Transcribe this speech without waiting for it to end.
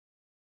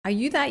Are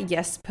you that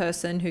yes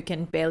person who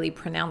can barely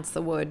pronounce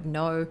the word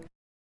no?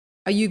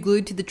 Are you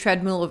glued to the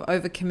treadmill of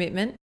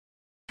overcommitment?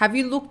 Have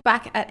you looked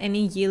back at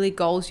any yearly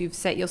goals you've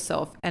set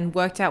yourself and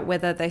worked out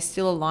whether they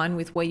still align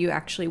with where you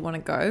actually want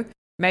to go?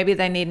 Maybe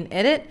they need an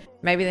edit,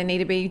 maybe they need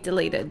to be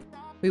deleted.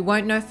 We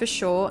won't know for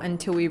sure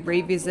until we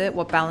revisit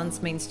what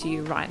balance means to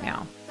you right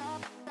now.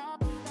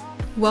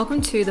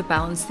 Welcome to The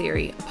Balance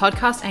Theory, a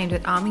podcast aimed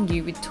at arming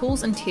you with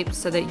tools and tips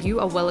so that you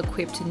are well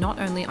equipped to not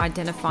only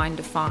identify and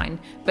define,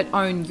 but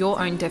own your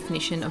own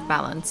definition of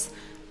balance.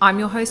 I'm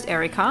your host,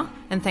 Erica,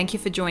 and thank you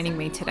for joining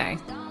me today.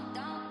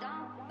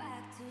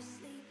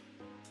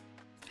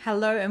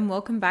 Hello, and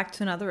welcome back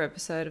to another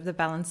episode of the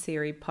Balance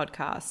Theory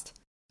podcast.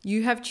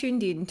 You have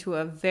tuned in to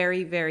a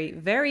very, very,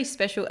 very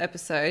special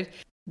episode.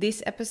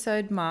 This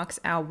episode marks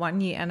our 1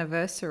 year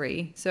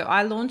anniversary. So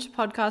I launched a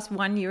podcast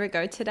 1 year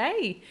ago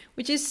today,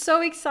 which is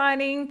so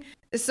exciting.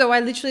 So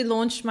I literally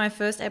launched my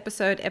first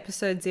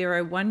episode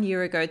 0, 1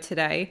 year ago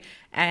today.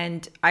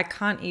 And I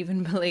can't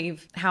even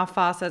believe how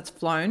fast that's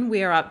flown.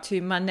 We are up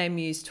to Monday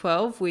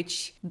MM12,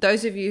 which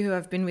those of you who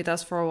have been with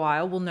us for a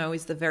while will know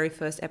is the very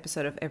first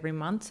episode of every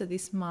month. So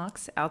this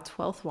marks our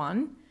 12th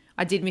one.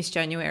 I did miss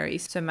January,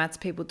 so Matt's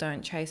people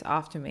don't chase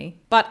after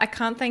me. But I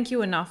can't thank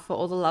you enough for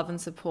all the love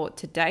and support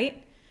to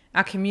date.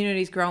 Our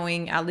community is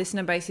growing, our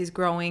listener base is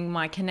growing,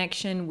 my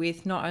connection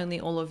with not only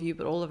all of you,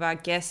 but all of our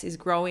guests is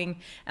growing,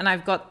 and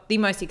I've got the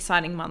most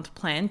exciting month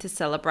planned to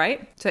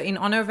celebrate. So in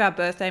honor of our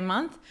birthday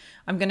month,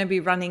 I'm going to be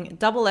running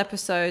double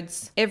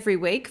episodes every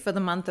week for the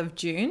month of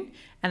June,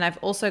 and I've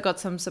also got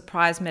some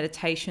surprise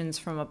meditations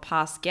from a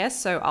past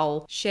guest, so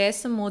I'll share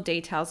some more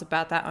details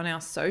about that on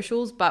our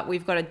socials, but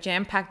we've got a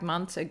jam-packed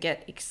month, so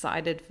get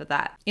excited for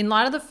that. In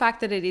light of the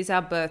fact that it is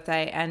our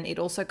birthday and it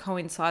also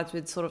coincides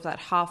with sort of that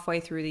halfway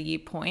through the year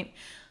point,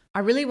 I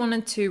really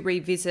wanted to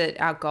revisit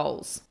our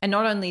goals. And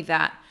not only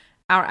that,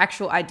 our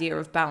actual idea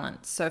of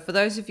balance. So for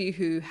those of you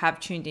who have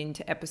tuned in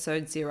to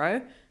episode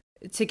 0,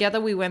 together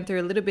we went through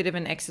a little bit of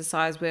an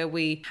exercise where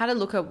we had a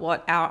look at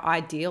what our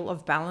ideal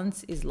of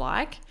balance is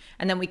like,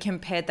 and then we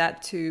compared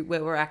that to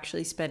where we're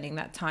actually spending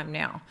that time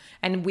now.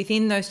 And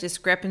within those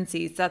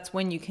discrepancies, that's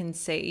when you can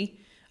see,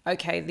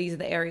 okay, these are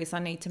the areas I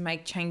need to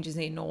make changes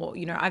in, or,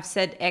 I've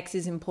said X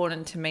is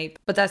important to me,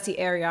 but that's the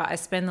area I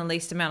spend the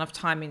least amount of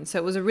time in. So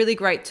it was a really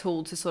great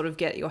tool to sort of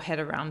get your head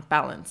around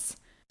balance.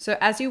 So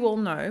as you all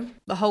know,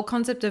 the whole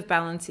concept of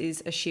balance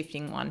is a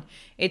shifting one.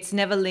 It's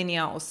never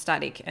linear or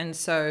static. And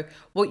so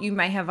what you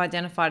may have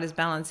identified as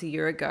balance a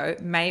year ago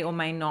may or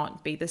may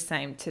not be the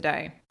same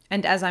today.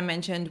 And as I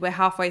mentioned, we're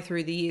halfway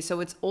through the year. So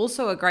it's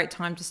also a great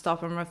time to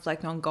stop and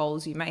reflect on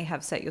goals you may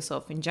have set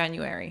yourself in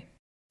January.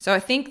 So I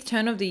think the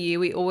turn of the year,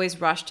 we always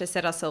rush to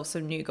set ourselves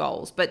some new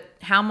goals. But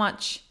how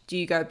much do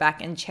you go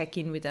back and check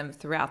in with them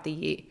throughout the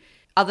year?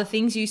 Are the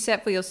things you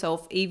set for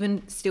yourself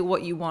even still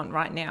what you want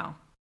right now?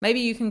 Maybe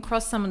you can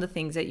cross some of the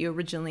things that you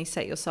originally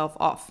set yourself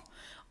off.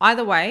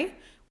 Either way,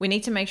 we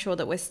need to make sure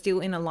that we're still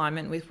in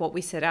alignment with what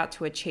we set out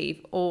to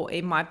achieve, or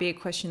it might be a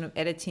question of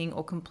editing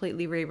or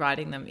completely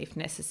rewriting them if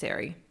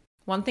necessary.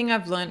 One thing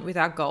I've learned with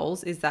our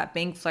goals is that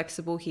being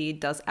flexible here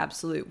does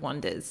absolute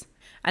wonders.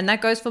 And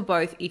that goes for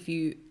both if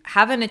you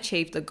haven't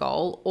achieved the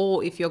goal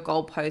or if your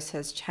goalpost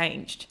has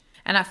changed.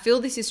 And I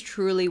feel this is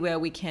truly where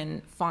we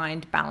can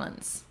find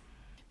balance.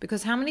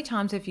 Because how many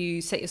times have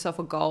you set yourself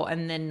a goal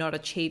and then not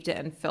achieved it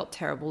and felt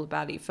terrible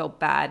about it, felt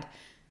bad,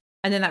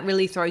 and then that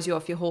really throws you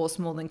off your horse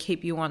more than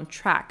keep you on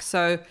track?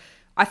 So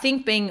I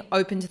think being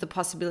open to the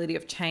possibility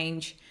of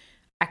change,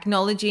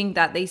 acknowledging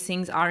that these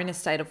things are in a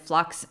state of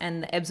flux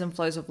and the ebbs and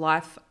flows of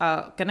life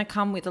are going to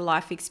come with a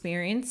life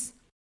experience,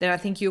 then I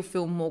think you'll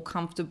feel more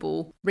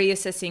comfortable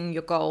reassessing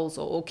your goals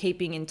or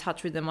keeping in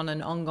touch with them on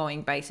an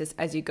ongoing basis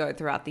as you go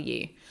throughout the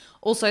year.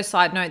 Also,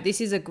 side note,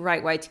 this is a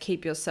great way to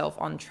keep yourself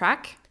on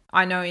track.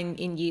 I know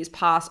in years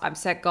past, I've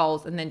set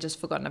goals and then just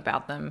forgotten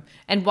about them.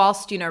 And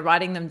whilst,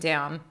 writing them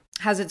down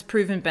has its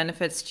proven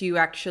benefits to you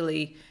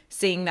actually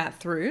seeing that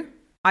through,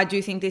 I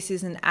do think this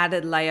is an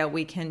added layer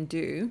we can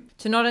do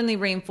to not only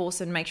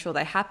reinforce and make sure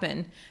they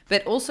happen,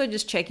 but also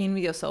just check in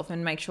with yourself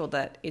and make sure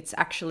that it's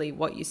actually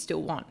what you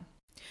still want.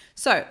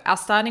 So our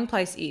starting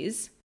place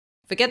is,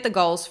 forget the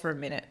goals for a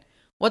minute.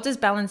 What does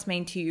balance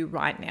mean to you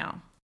right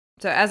now?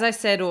 So as I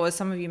said, or as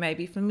some of you may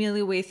be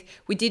familiar with,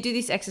 we did do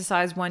this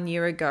exercise 1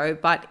 year ago,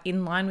 but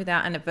in line with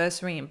our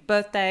anniversary and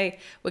birthday,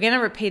 we're going to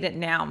repeat it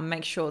now and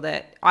make sure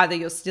that either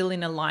you're still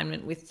in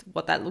alignment with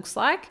what that looks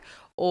like,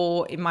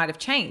 or it might have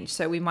changed.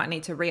 So we might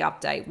need to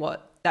re-update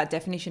what that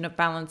definition of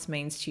balance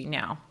means to you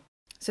now.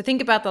 So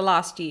think about the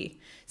last year,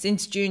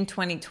 since June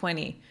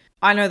 2020.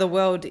 I know the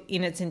world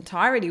in its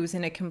entirety was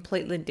in a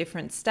completely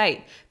different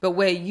state, but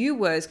where you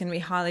were is going to be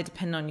highly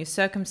dependent on your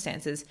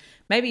circumstances.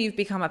 Maybe you've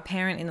become a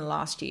parent in the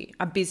last year,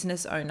 a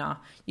business owner,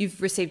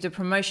 you've received a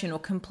promotion or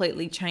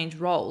completely changed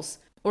roles.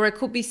 Or it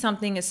could be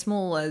something as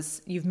small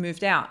as you've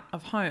moved out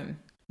of home.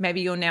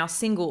 Maybe you're now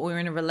single or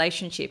in a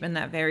relationship and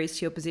that varies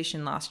to your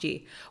position last year.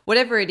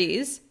 Whatever it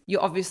is,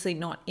 you're obviously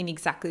not in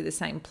exactly the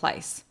same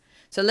place.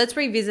 So let's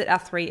revisit our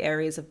 3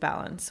 areas of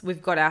balance.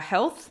 We've got our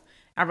health,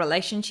 our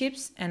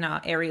relationships, and our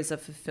areas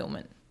of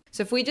fulfillment.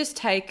 So if we just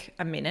take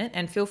a minute,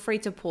 and feel free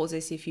to pause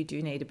this if you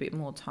do need a bit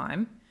more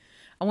time.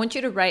 I want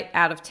you to rate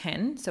out of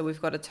 10. So we've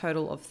got a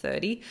total of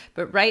 30,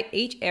 but rate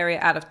each area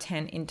out of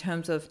 10 in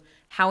terms of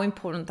how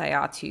important they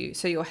are to you.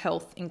 So your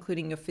health,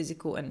 including your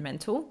physical and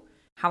mental,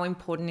 how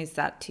important is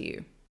that to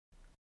you?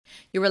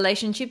 Your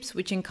relationships,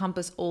 which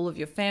encompass all of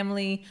your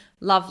family,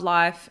 love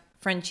life,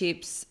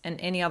 friendships, and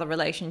any other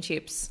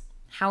relationships,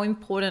 how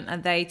important are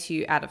they to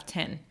you out of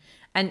 10?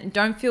 And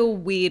don't feel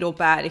weird or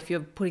bad if you're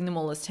putting them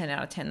all as 10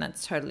 out of 10.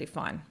 That's totally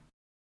fine.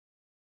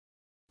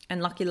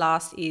 And lucky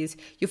last is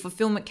your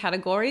fulfillment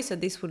category. So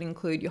this would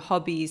include your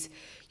hobbies,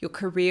 your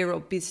career or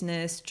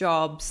business,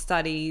 job,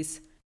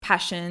 studies,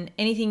 passion,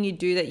 anything you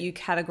do that you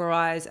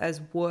categorize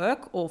as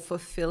work or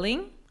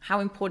fulfilling. How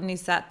important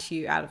is that to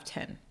you out of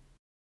 10?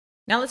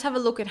 Now let's have a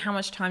look at how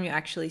much time you're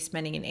actually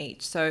spending in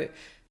each. So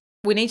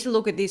we need to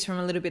look at this from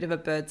a little bit of a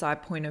bird's eye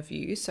point of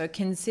view. So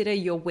consider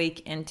your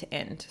week end to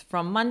end,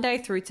 from Monday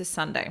through to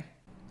Sunday.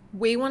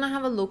 We want to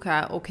have a look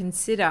at or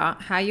consider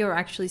how you're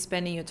actually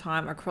spending your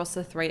time across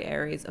the 3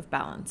 areas of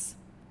balance.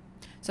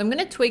 So I'm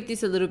going to tweak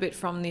this a little bit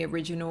from the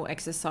original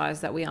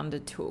exercise that we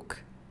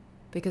undertook,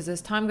 because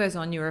as time goes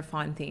on, you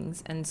refine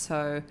things. And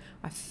so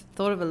I've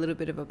thought of a little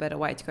bit of a better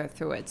way to go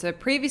through it. So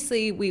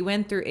previously we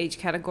went through each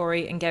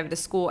category and gave it a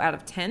score out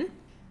of 10.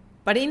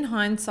 But in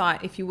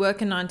hindsight, if you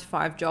work a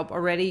 9-to-5 job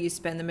already, you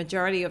spend the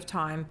majority of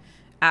time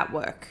at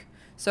work.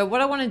 So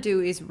what I want to do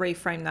is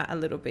reframe that a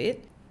little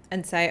bit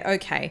and say,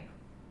 okay,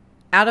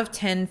 out of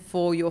 10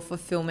 for your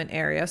fulfillment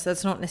area. So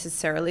that's not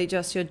necessarily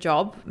just your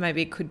job.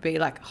 Maybe it could be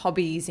like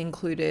hobbies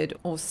included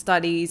or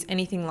studies,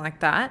 anything like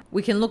that.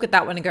 We can look at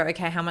that one and go,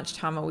 okay, how much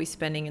time are we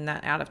spending in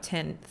that out of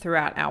 10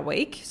 throughout our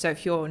week? So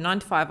if you're a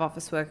 9-to-5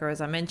 office worker, as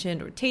I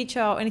mentioned, or a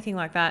teacher or anything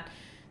like that,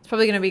 it's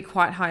probably going to be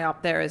quite high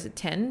up there as a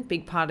 10,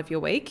 big part of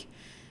your week.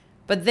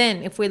 But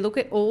then if we look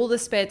at all the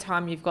spare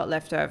time you've got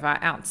left over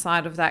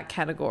outside of that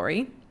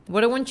category,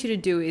 what I want you to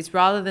do is,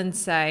 rather than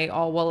say,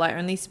 oh, well, I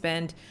only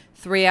spend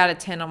 3 out of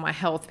 10 on my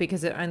health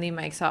because it only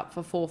makes up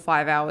for 4 or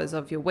 5 hours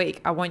of your week,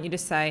 I want you to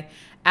say,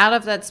 out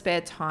of that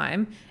spare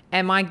time,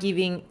 am I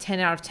giving 10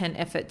 out of 10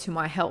 effort to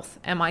my health?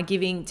 Am I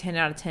giving 10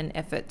 out of 10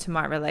 effort to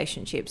my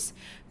relationships?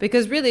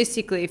 Because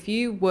realistically, if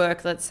you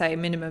work, let's say, a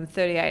minimum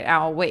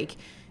 38-hour week,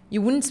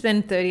 you wouldn't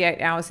spend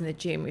 38 hours in the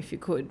gym if you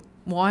could.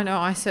 Why? No,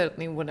 I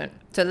certainly wouldn't.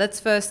 So let's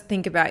first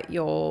think about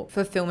your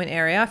fulfillment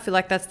area. I feel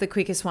like that's the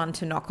quickest one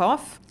to knock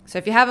off. So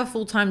if you have a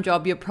full-time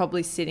job, you're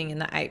probably sitting in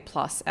the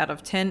 8+ out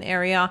of 10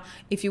 area.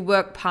 If you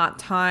work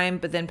part-time,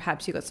 but then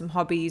perhaps you've got some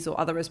hobbies or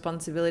other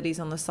responsibilities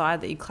on the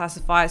side that you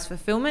classify as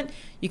fulfillment,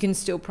 you can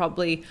still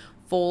probably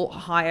fall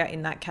higher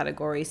in that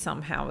category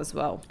somehow as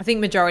well. I think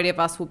majority of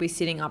us will be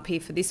sitting up here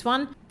for this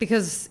one,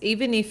 because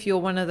even if you're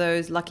one of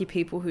those lucky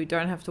people who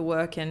don't have to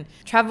work and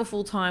travel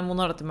full time, well,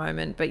 not at the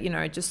moment, but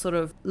just sort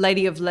of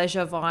lady of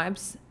leisure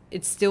vibes,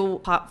 it still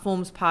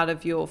forms part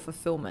of your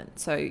fulfillment.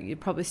 So you're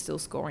probably still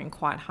scoring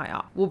quite high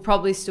up. Will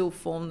probably still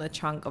form the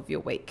chunk of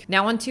your week.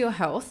 Now onto your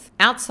health.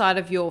 Outside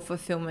of your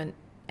fulfillment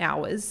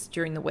hours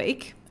during the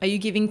week, are you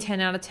giving 10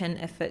 out of 10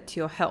 effort to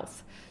your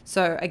health?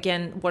 So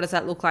again, what does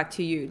that look like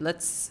to you?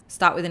 Let's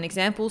start with an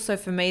example. So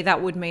for me,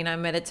 that would mean I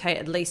meditate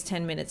at least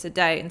 10 minutes a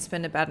day and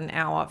spend about an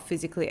hour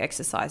physically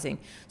exercising.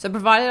 So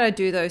provided I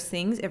do those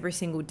things every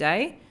single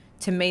day,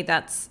 to me,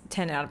 that's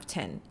 10 out of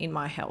 10 in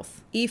my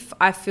health. If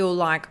I feel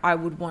like I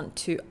would want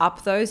to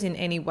up those in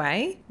any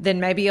way, then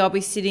maybe I'll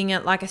be sitting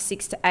at like a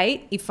 6 to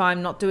 8. If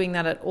I'm not doing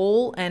that at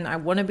all and I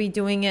want to be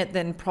doing it,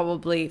 then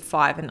probably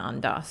 5 and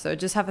under. So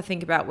just have a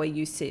think about where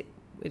you sit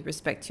with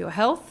respect to your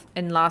health.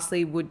 And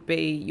lastly would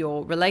be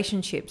your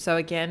relationship. So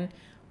again,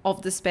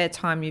 of the spare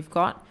time you've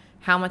got,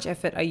 how much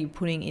effort are you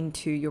putting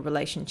into your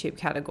relationship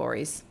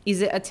categories?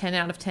 Is it a 10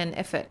 out of 10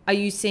 effort? Are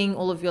you seeing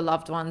all of your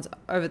loved ones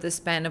over the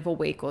span of a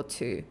week or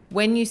two?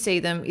 When you see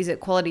them, is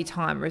it quality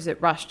time or is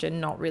it rushed and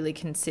not really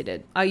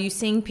considered? Are you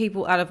seeing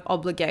people out of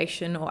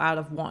obligation or out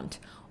of want?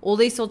 All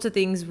these sorts of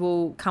things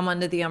will come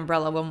under the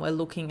umbrella when we're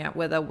looking at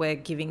whether we're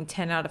giving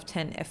 10 out of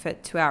 10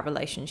 effort to our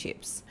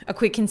relationships. A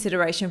quick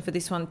consideration for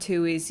this one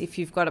too is if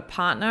you've got a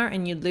partner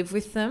and you live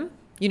with them,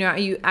 are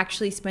you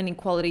actually spending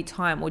quality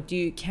time, or do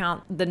you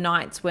count the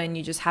nights when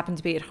you just happen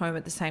to be at home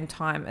at the same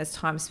time as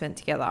time spent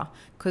together?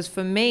 Because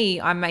for me,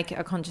 I make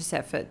a conscious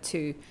effort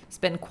to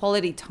spend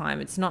quality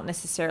time. It's not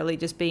necessarily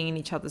just being in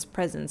each other's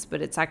presence,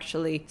 but it's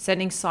actually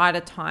setting aside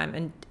a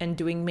time and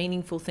doing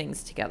meaningful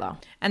things together.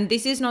 And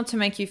this is not to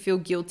make you feel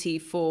guilty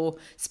for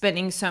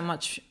spending so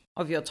much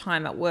of your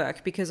time at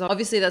work, because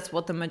obviously that's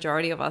what the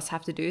majority of us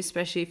have to do,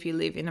 especially if you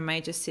live in a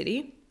major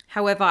city.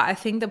 However, I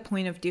think the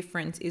point of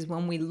difference is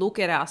when we look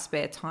at our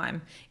spare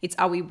time, it's,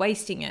 are we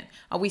wasting it?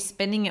 Are we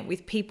spending it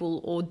with people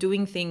or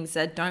doing things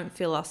that don't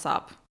fill us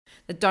up,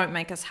 that don't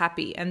make us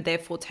happy, and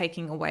therefore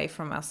taking away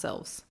from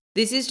ourselves?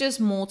 This is just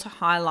more to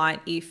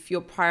highlight if your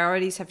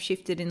priorities have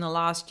shifted in the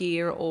last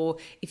year, or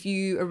if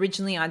you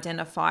originally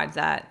identified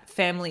that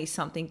family is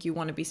something you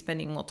want to be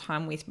spending more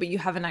time with, but you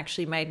haven't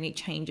actually made any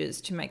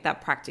changes to make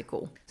that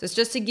practical. So it's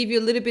just to give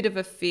you a little bit of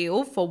a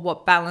feel for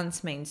what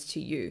balance means to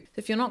you. So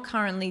if you're not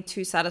currently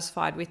too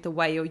satisfied with the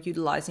way you're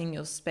utilizing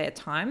your spare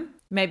time,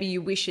 maybe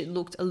you wish it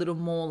looked a little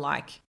more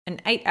like an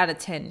 8 out of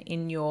 10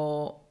 in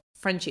your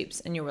friendships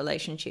and your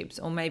relationships,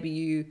 or maybe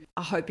you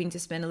are hoping to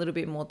spend a little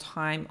bit more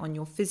time on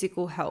your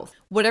physical health.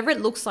 Whatever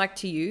it looks like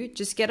to you,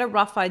 just get a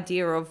rough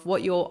idea of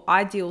what your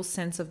ideal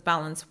sense of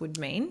balance would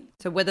mean.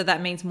 So whether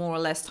that means more or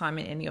less time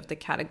in any of the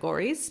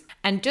categories,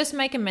 and just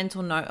make a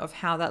mental note of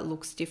how that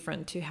looks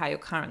different to how you're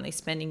currently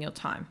spending your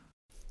time.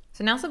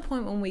 So now's the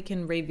point when we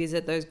can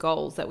revisit those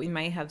goals that we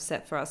may have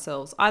set for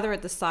ourselves, either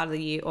at the start of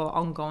the year or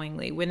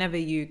ongoingly, whenever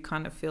you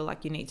kind of feel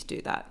like you need to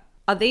do that.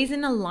 Are these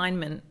in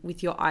alignment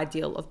with your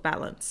ideal of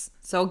balance?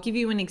 So I'll give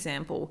you an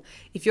example.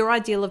 If your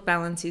ideal of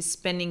balance is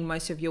spending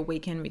most of your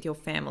weekend with your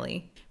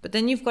family, but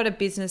then you've got a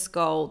business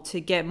goal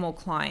to get more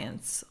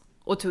clients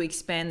or to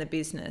expand the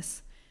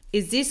business,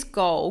 is this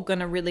goal going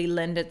to really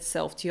lend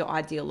itself to your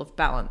ideal of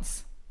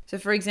balance? So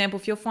for example,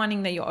 if you're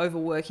finding that you're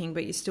overworking,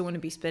 but you still want to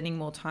be spending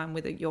more time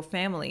with your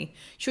family,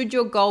 should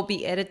your goal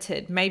be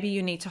edited? Maybe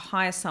you need to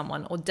hire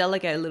someone or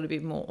delegate a little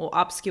bit more or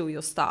upskill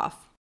your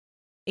staff.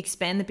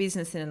 Expand the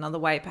business in another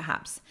way,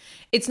 perhaps.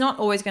 It's not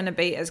always going to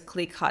be as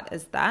clear-cut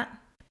as that,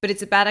 but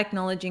it's about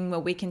acknowledging where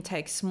we can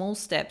take small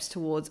steps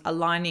towards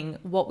aligning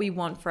what we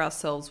want for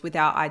ourselves with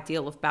our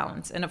ideal of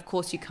balance. And of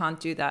course, you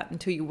can't do that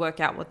until you work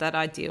out what that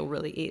ideal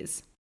really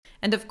is.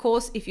 And of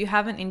course, if you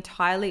haven't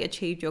entirely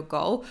achieved your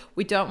goal,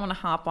 we don't want to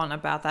harp on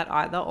about that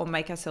either or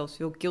make ourselves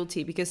feel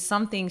guilty, because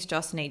some things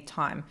just need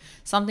time.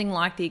 Something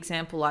like the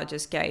example I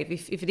just gave,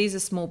 if it is a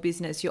small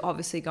business, you're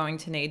obviously going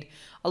to need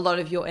a lot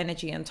of your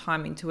energy and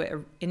time into it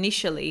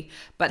initially,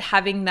 but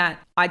having that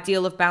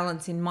ideal of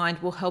balance in mind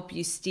will help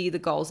you steer the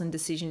goals and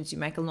decisions you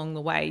make along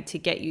the way to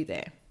get you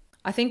there.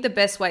 I think the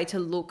best way to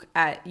look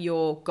at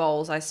your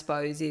goals, I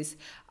suppose, is,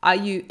 are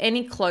you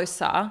any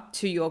closer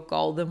to your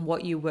goal than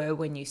what you were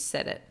when you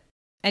set it?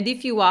 And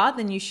if you are,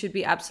 then you should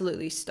be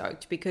absolutely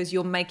stoked, because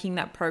you're making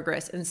that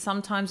progress. And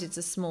sometimes it's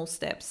the small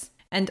steps.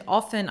 And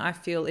often I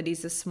feel it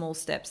is the small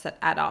steps that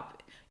add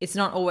up. It's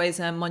not always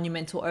a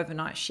monumental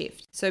overnight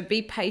shift. So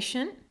be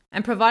patient,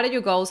 and provided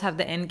your goals have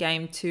the end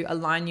game to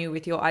align you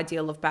with your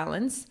ideal of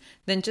balance,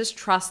 then just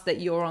trust that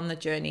you're on the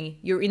journey,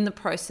 you're in the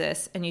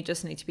process, and you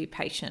just need to be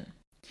patient.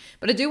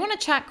 But I do want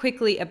to chat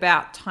quickly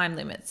about time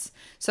limits.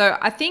 So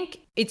I think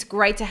it's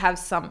great to have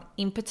some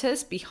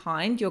impetus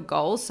behind your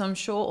goals. So I'm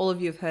sure all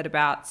of you have heard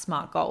about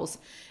SMART goals,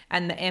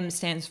 and the M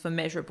stands for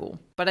measurable.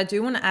 But I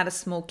do want to add a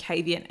small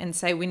caveat and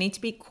say we need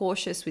to be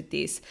cautious with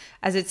this,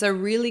 as it's a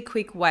really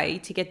quick way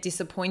to get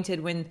disappointed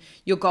when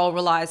your goal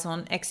relies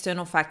on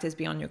external factors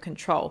beyond your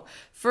control.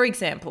 For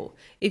example,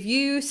 if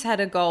you set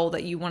a goal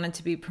that you wanted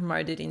to be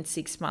promoted in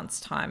 6 months'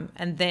 time,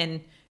 and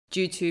then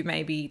due to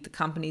maybe the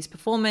company's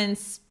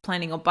performance,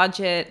 planning or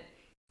budget,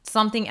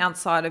 something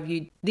outside of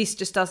you, this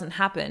just doesn't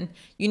happen,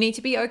 you need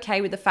to be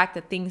okay with the fact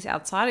that things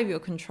outside of your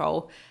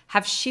control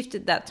have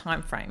shifted that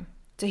time frame.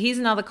 So here's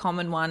another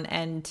common one,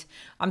 and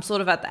I'm sort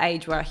of at the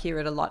age where I hear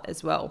it a lot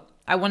as well.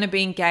 I want to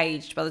be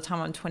engaged by the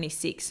time I'm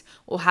 26,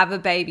 or have a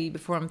baby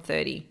before I'm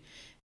 30.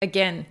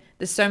 Again,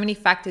 there's so many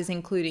factors,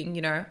 including,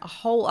 a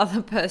whole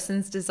other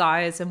person's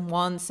desires and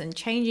wants and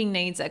changing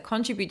needs that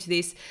contribute to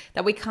this,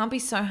 that we can't be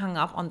so hung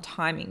up on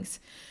timings.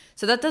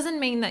 So that doesn't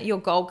mean that your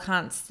goal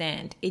can't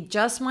stand. It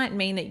just might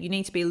mean that you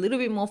need to be a little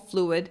bit more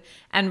fluid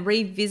and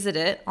revisit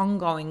it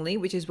ongoingly,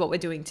 which is what we're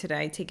doing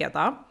today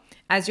together,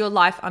 as your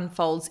life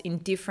unfolds in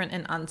different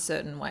and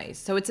uncertain ways.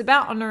 So it's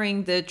about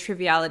honoring the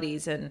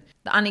trivialities and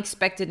the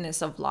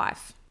unexpectedness of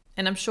life.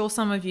 And I'm sure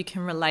some of you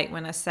can relate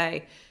when I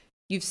say,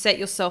 you've set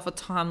yourself a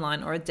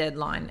timeline or a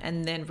deadline,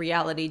 and then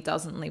reality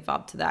doesn't live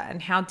up to that,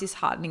 and how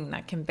disheartening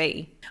that can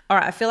be. All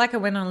right, I feel like I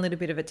went on a little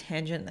bit of a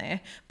tangent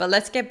there, but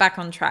let's get back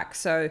on track.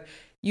 So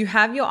you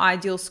have your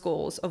ideal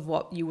scores of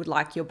what you would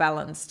like your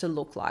balance to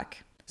look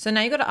like. So now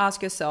you got to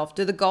ask yourself,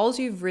 do the goals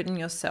you've written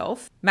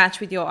yourself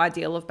match with your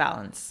ideal of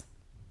balance?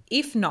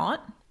 If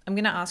not, I'm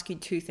going to ask you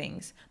 2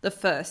 things. The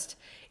first,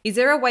 is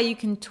there a way you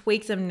can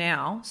tweak them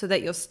now so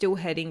that you're still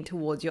heading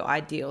towards your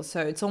ideal?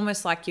 So it's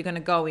almost like you're going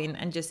to go in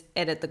and just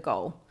edit the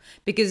goal,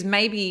 because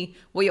maybe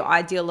what your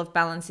ideal of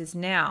balance is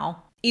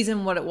now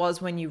isn't what it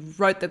was when you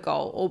wrote the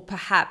goal, or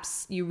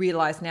perhaps you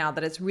realize now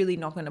that it's really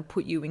not going to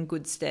put you in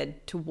good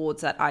stead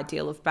towards that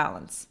ideal of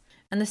balance.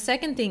 And the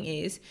second thing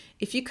is,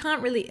 if you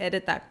can't really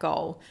edit that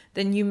goal,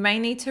 then you may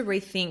need to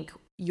rethink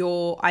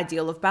your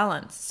ideal of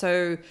balance.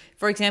 So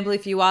for example,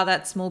 if you are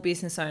that small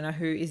business owner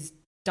who is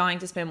dying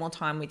to spend more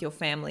time with your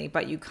family,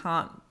 but you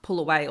can't pull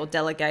away or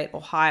delegate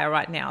or hire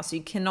right now, so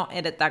you cannot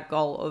edit that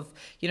goal of,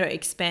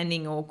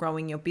 expanding or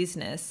growing your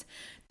business,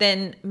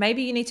 then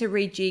maybe you need to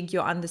rejig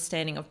your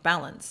understanding of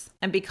balance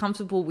and be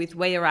comfortable with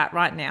where you're at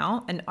right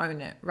now and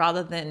own it,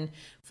 rather than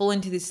fall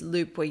into this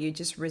loop where you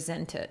just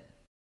resent it.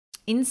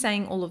 In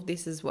saying all of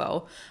this as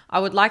well, I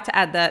would like to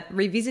add that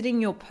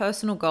revisiting your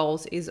personal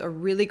goals is a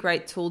really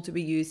great tool to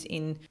be used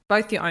in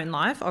both your own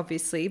life,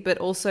 obviously, but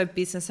also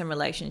business and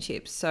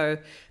relationships. So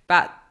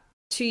about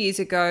 2 years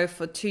ago,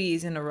 for 2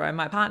 years in a row,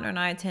 my partner and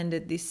I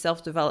attended this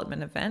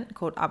self-development event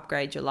called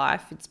Upgrade Your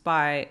Life. It's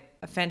by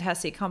a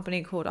fantastic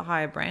company called A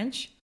Higher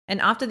Branch. And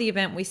after the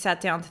event, we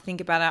sat down to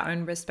think about our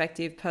own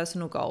respective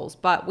personal goals.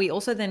 But we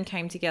also then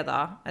came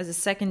together as a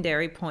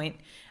secondary point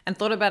and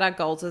thought about our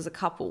goals as a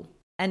couple.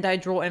 And I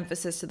draw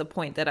emphasis to the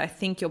point that I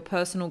think your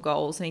personal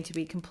goals need to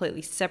be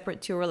completely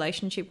separate to your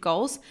relationship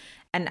goals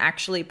and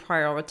actually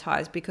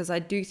prioritize, because I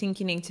do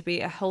think you need to be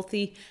a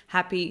healthy,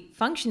 happy,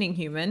 functioning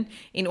human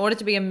in order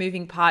to be a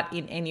moving part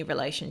in any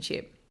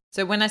relationship.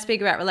 So when I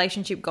speak about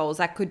relationship goals,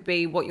 that could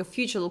be what your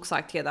future looks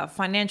like together,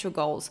 financial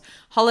goals,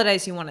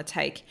 holidays you want to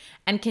take,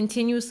 and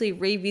continuously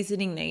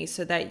revisiting these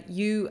so that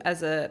you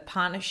as a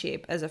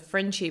partnership, as a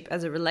friendship,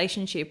 as a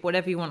relationship,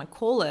 whatever you want to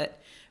call it,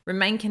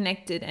 remain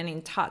connected and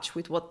in touch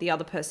with what the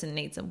other person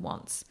needs and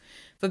wants.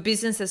 For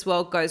business as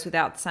well, it goes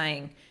without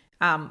saying.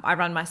 I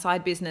run my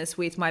side business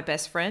with my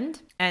best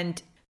friend, and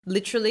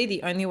literally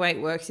the only way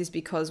it works is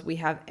because we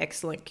have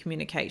excellent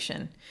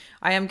communication.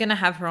 I am going to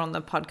have her on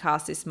the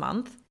podcast this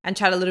month and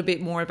chat a little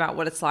bit more about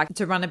what it's like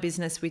to run a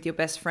business with your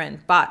best friend.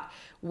 But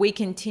we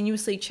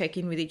continuously check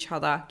in with each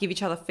other, give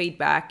each other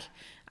feedback,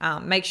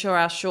 make sure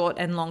our short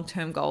and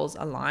long-term goals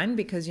align,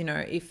 because,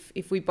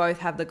 if we both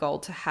have the goal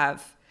to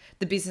have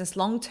the business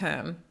long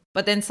term,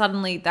 but then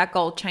suddenly that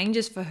goal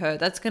changes for her,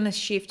 that's going to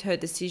shift her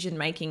decision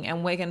making,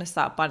 and we're going to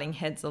start butting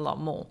heads a lot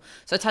more.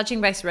 So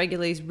touching base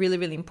regularly is really,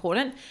 really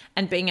important,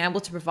 and being able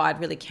to provide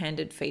really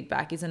candid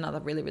feedback is another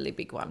really, really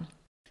big one.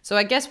 So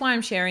I guess why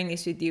I'm sharing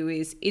this with you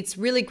is it's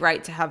really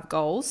great to have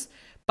goals,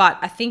 but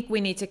I think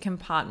we need to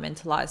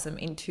compartmentalize them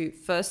into,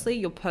 firstly,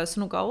 your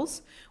personal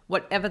goals,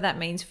 whatever that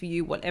means for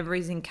you, whatever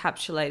is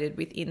encapsulated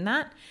within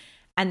that.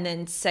 And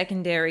then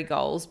secondary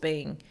goals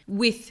being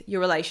with your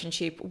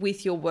relationship,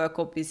 with your work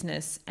or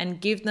business, and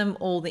give them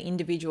all the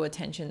individual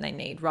attention they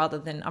need rather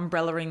than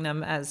umbrellaing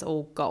them as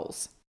all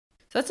goals.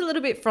 So that's a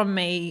little bit from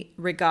me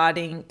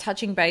regarding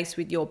touching base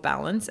with your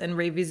balance and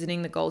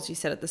revisiting the goals you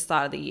set at the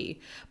start of the year.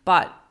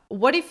 But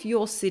what if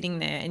you're sitting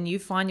there and you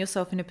find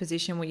yourself in a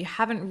position where you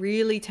haven't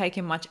really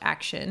taken much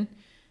action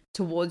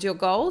towards your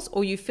goals,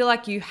 or you feel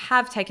like you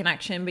have taken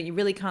action but you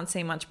really can't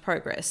see much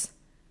progress?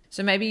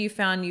 So maybe you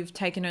found you've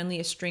taken only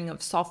a string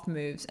of soft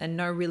moves and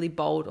no really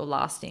bold or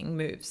lasting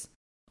moves.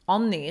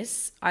 On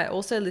this, I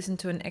also listened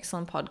to an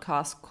excellent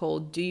podcast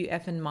called Do You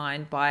Effin'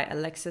 Mind by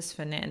Alexis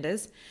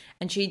Fernandez,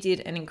 and she did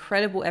an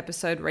incredible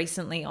episode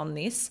recently on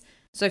this.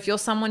 So if you're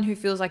someone who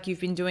feels like you've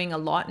been doing a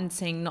lot and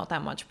seeing not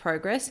that much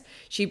progress,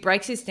 she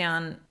breaks this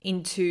down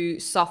into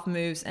soft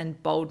moves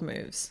and bold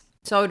moves.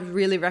 So I would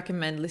really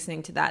recommend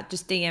listening to that.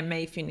 Just DM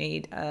me if you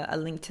need a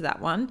link to that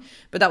one.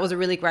 But that was a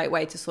really great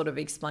way to sort of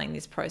explain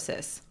this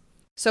process.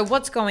 So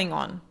what's going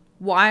on?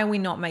 Why are we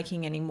not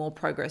making any more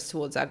progress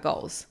towards our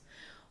goals?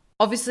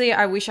 Obviously,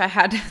 I wish I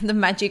had the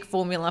magic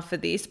formula for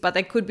this, but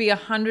there could be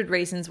 100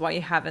 reasons why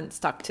you haven't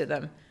stuck to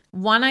them.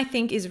 One I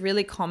think is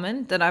really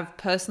common that I've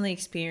personally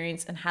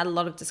experienced and had a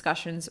lot of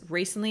discussions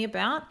recently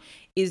about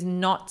is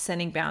not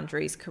setting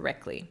boundaries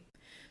correctly.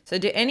 So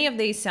do any of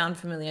these sound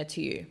familiar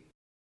to you?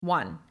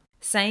 1,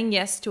 saying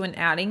yes to an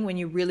outing when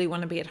you really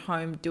want to be at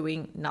home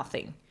doing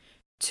nothing.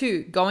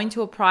 2, going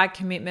to a prior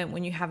commitment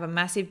when you have a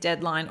massive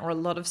deadline or a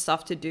lot of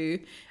stuff to do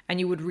and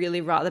you would really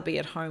rather be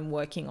at home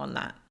working on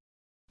that.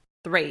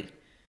 3,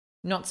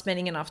 not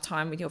spending enough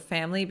time with your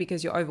family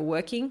because you're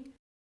overworking.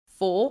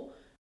 4,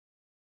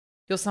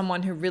 you're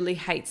someone who really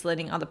hates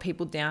letting other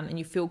people down and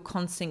you feel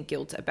constant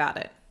guilt about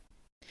it.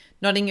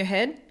 Nodding your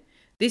head?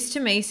 This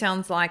to me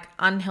sounds like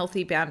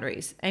unhealthy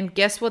boundaries. And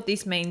guess what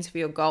this means for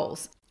your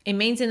goals? It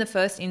means in the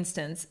first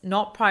instance,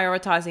 not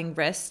prioritizing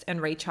rest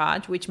and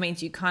recharge, which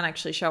means you can't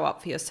actually show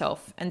up for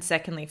yourself, and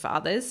secondly for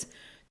others.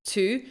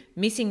 2,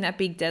 missing that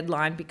big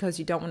deadline because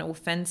you don't want to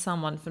offend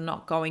someone for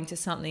not going to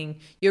something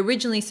you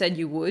originally said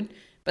you would,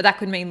 but that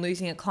could mean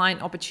losing a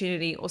client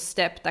opportunity or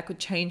step that could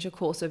change the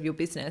course of your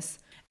business.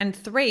 And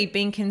 3,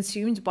 being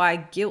consumed by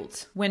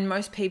guilt when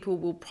most people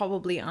will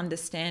probably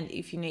understand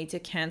if you need to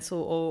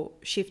cancel or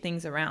shift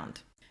things around.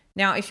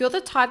 Now, if you're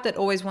the type that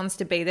always wants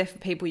to be there for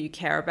people you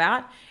care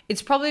about,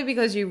 it's probably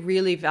because you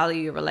really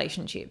value your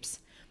relationships.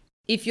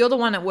 If you're the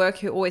one at work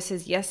who always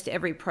says yes to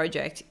every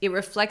project, it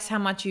reflects how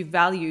much you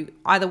value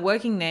either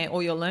working there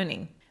or your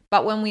learning.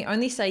 But when we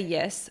only say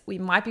yes, we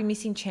might be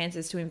missing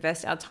chances to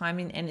invest our time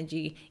and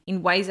energy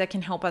in ways that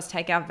can help us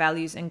take our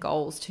values and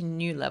goals to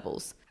new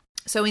levels.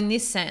 So in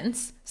this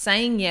sense,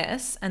 saying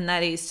yes, and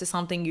that is to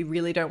something you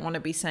really don't want to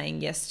be saying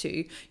yes to,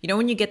 you know,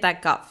 when you get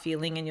that gut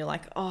feeling and you're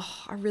like, oh,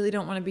 I really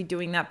don't want to be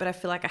doing that, but I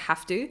feel like I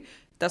have to.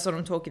 That's what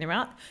I'm talking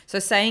about. So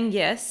saying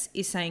yes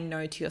is saying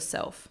no to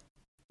yourself.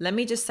 Let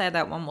me just say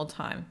that one more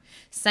time.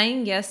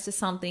 Saying yes to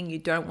something you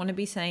don't want to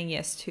be saying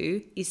yes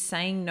to is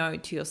saying no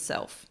to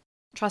yourself.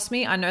 Trust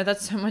me, I know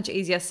that's so much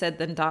easier said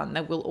than done,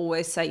 that we'll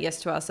always say yes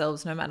to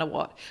ourselves no matter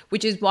what,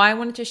 which is why I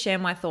wanted to share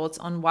my thoughts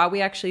on why we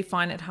actually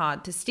find it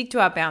hard to stick to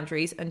our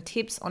boundaries and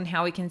tips on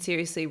how we can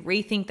seriously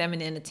rethink them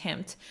in an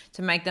attempt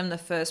to make them the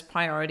first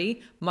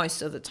priority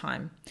most of the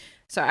time.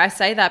 So I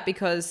say that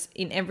because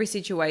in every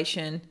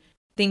situation,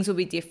 things will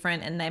be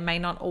different and they may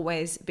not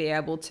always be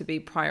able to be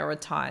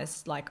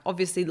prioritized. Like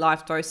obviously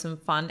life throws some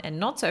fun and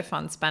not so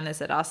fun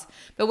spanners at us,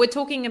 but we're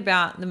talking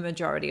about the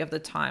majority of the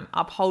time,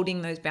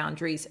 upholding those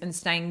boundaries and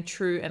staying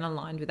true and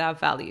aligned with our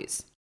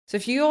values. So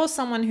if you're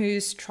someone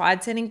who's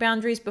tried setting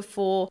boundaries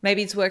before,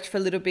 maybe it's worked for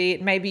a little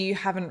bit, maybe you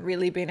haven't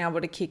really been able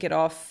to kick it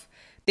off,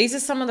 these are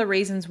some of the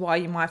reasons why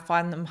you might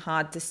find them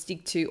hard to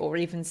stick to or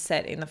even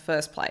set in the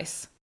first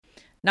place.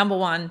 Number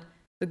one,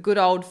 the good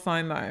old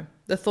FOMO.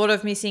 The thought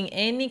of missing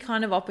any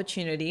kind of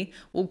opportunity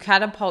will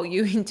catapult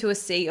you into a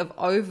sea of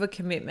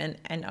overcommitment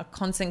and a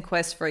constant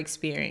quest for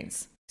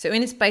experience. So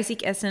in its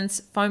basic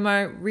essence,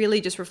 FOMO really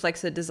just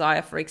reflects a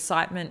desire for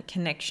excitement,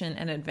 connection,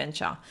 and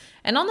adventure.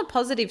 And on the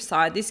positive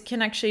side, this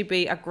can actually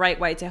be a great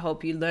way to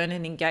help you learn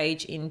and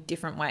engage in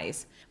different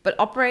ways. But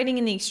operating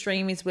in the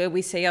extreme is where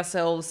we see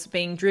ourselves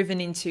being driven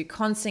into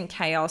constant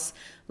chaos,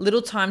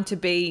 little time to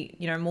be,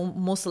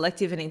 more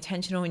selective and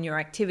intentional in your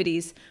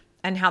activities,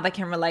 and how they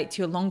can relate to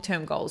your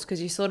long-term goals,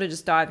 because you're sort of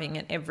just diving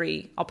at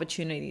every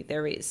opportunity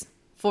there is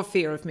for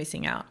fear of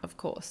missing out, of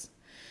course.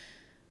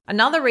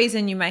 Another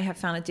reason you may have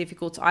found it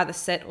difficult to either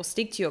set or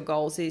stick to your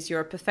goals is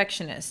you're a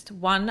perfectionist,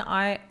 one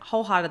I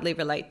wholeheartedly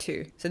relate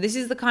to. So this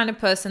is the kind of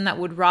person that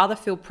would rather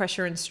feel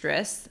pressure and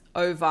stress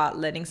over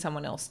letting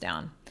someone else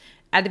down.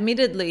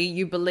 Admittedly,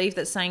 you believe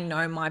that saying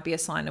no might be a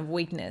sign of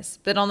weakness,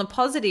 but on the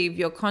positive,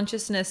 your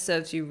consciousness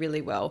serves you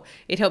really well.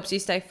 It helps you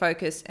stay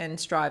focused and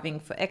striving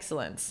for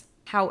excellence.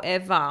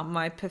 However,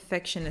 my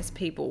perfectionist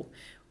people,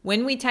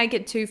 when we take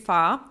it too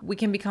far, we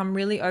can become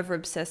really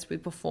over-obsessed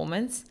with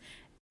performance.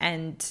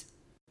 And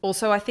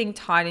also, I think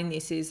tied in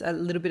this is a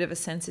little bit of a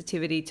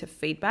sensitivity to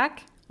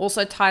feedback.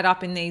 Also tied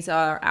up in these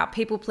are our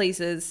people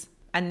pleasers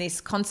and this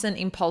constant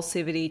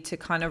impulsivity to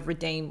kind of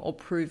redeem or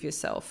prove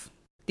yourself.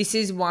 This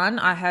is one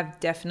I have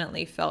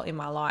definitely felt in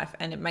my life,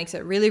 and it makes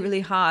it really,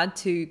 really hard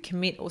to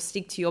commit or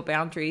stick to your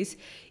boundaries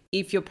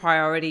if your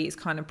priority is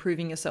kind of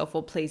proving yourself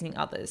or pleasing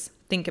others.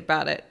 Think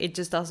about it. It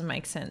just doesn't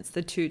make sense.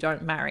 The two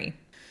don't marry.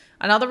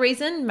 Another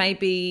reason may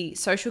be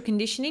social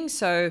conditioning.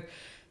 So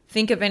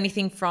think of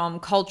anything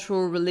from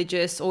cultural,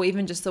 religious, or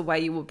even just the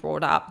way you were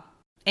brought up.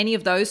 Any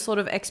of those sort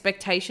of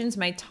expectations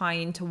may tie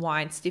into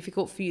why it's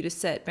difficult for you to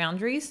set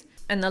boundaries.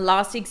 And the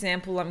last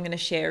example I'm going to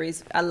share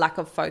is a lack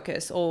of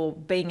focus or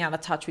being out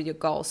of touch with your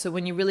goals. So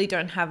when you really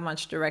don't have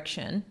much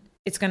direction,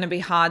 it's going to be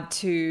hard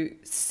to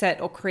set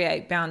or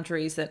create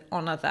boundaries that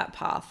honor that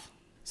path.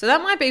 So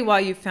that might be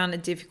why you found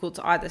it difficult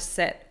to either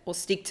set or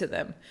stick to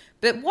them.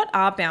 But what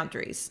are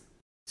boundaries?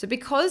 So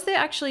because they're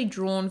actually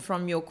drawn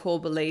from your core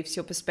beliefs,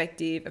 your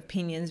perspective,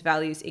 opinions,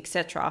 values,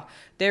 etc.,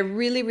 they're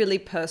really, really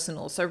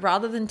personal. So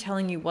rather than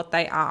telling you what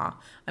they are,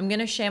 I'm going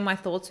to share my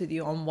thoughts with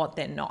you on what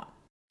they're not.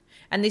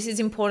 And this is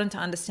important to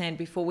understand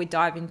before we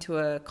dive into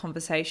a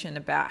conversation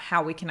about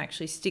how we can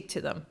actually stick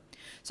to them.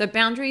 So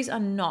boundaries are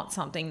not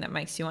something that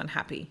makes you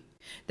unhappy.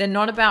 They're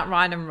not about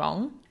right and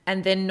wrong,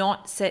 and they're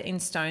not set in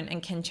stone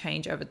and can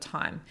change over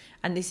time.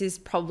 And this is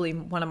probably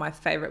one of my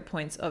favorite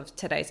points of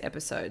today's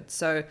episode.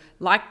 So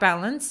like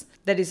balance,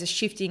 that is a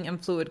shifting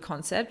and fluid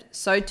concept,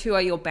 so too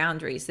are your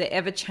boundaries. They're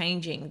ever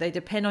changing. They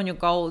depend on your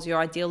goals, your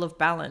ideal of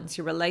balance,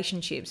 your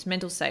relationships,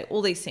 mental state,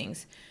 all these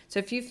things. So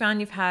if you found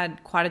you've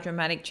had quite a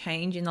dramatic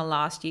change in the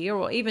last year,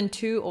 or even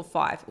 2 or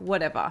 5,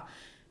 whatever,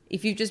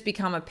 if you've just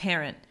become a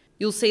parent,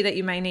 you'll see that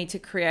you may need to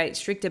create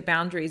stricter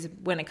boundaries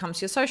when it comes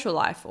to your social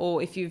life.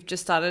 Or if you've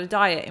just started a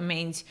diet, it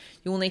means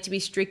you will need to be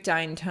stricter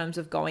in terms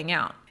of going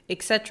out,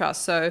 etc.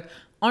 So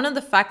honor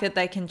the fact that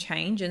they can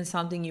change, and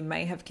something you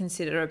may have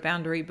considered a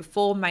boundary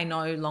before may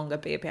no longer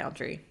be a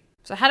boundary.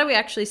 So how do we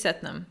actually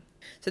set them?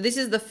 So this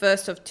is the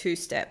first of 2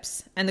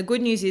 steps. And the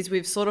good news is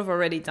we've sort of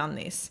already done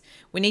this.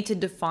 We need to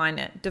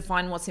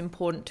define what's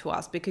important to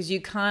us, because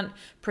you can't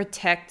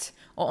protect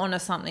or honor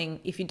something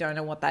if you don't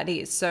know what that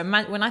is. So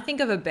when I think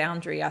of a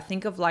boundary, I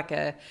think of like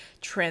a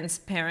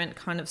transparent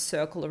kind of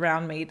circle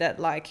around me that,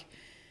 like,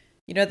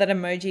 you know, that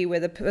emoji where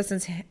the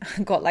person's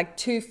got like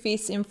 2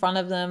 fists in front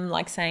of them,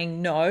 like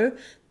saying no.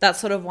 That's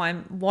sort of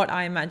what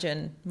I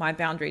imagine my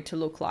boundary to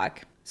look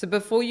like. So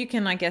before you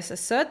can, I guess,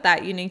 assert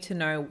that, you need to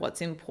know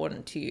what's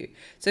important to you.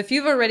 So if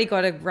you've already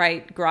got a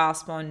great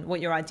grasp on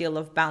what your ideal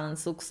of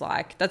balance looks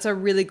like, that's a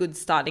really good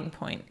starting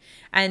point.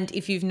 And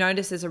if you've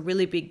noticed there's a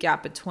really big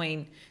gap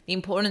between the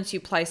importance you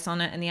place on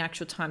it and the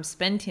actual time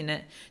spent in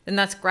it, then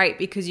that's great,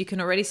 because you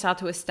can already start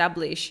to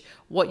establish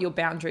what your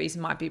boundaries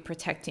might be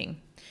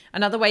protecting.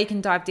 Another way you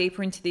can dive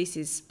deeper into this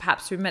is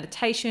perhaps through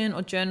meditation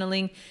or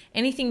journaling,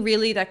 anything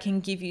really that can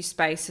give you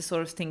space to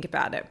sort of think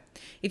about it.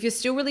 If you're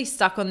still really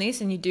stuck on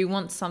this and you do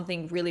want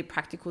something really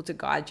practical to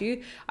guide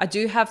you, I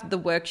do have the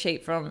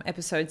worksheet from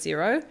episode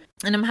 0,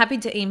 and I'm happy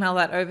to email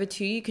that over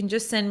to you. You can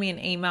just send me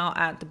an email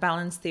at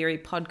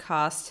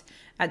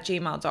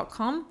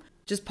thebalancetheorypodcast@gmail.com.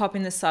 just pop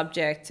in the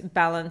subject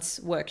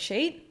balance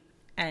worksheet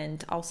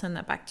and I'll send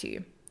that back to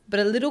you. But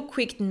a little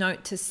quick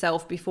note to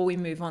self before we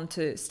move on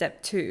to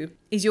step 2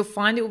 is you'll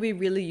find it will be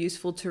really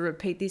useful to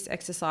repeat this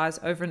exercise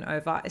over and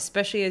over,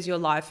 especially as your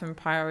life and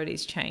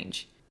priorities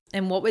change.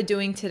 And what we're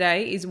doing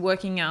today is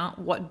working out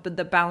what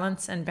the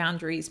balance and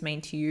boundaries mean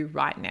to you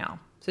right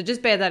now. So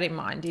just bear that in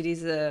mind. It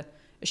is a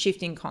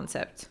shifting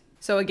concept.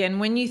 So again,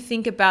 when you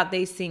think about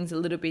these things a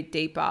little bit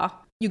deeper,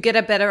 you get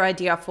a better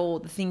idea for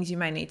the things you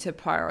may need to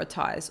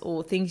prioritize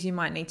or things you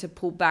might need to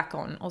pull back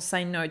on or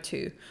say no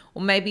to.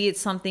 Or maybe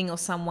it's something or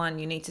someone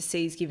you need to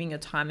cease giving your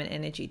time and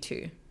energy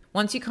to.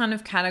 Once you kind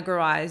of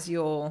categorize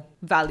your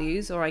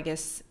values or I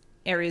guess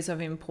areas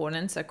of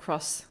importance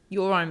across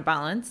your own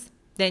balance,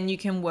 then you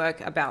can work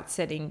about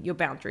setting your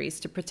boundaries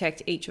to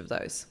protect each of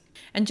those.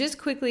 And just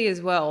quickly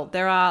as well,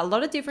 there are a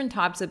lot of different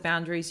types of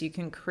boundaries you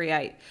can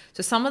create.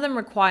 So some of them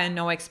require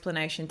no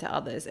explanation to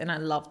others. And I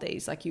love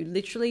these. Like you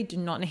literally do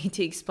not need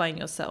to explain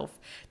yourself.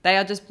 They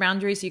are just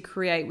boundaries you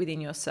create within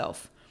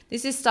yourself.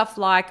 This is stuff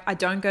like I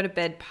don't go to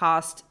bed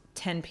past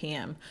 10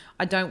 p.m.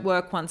 I don't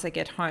work once I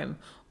get home.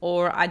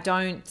 Or I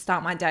don't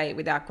start my day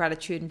without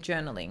gratitude and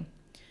journaling.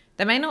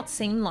 They may not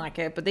seem like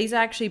it, but these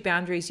are actually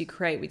boundaries you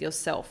create with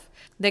yourself.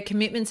 They're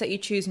commitments that you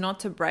choose not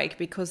to break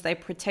because they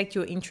protect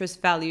your interests,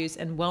 values,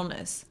 and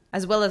wellness,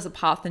 as well as the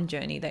path and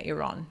journey that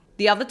you're on.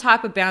 The other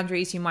type of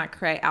boundaries you might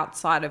create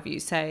outside of you,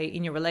 say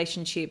in your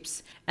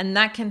relationships, and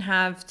that can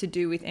have to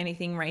do with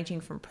anything ranging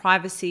from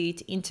privacy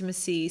to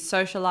intimacy,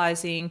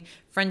 socializing,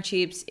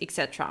 friendships,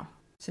 etc.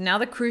 So now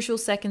the crucial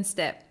second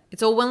step.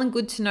 It's all well and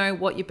good to know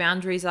what your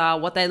boundaries are,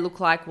 what they look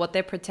like, what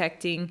they're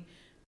protecting,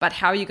 but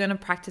how are you going to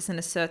practice and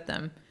assert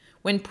them?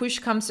 When push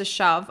comes to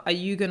shove, are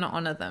you going to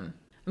honor them?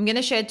 I'm going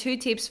to share 2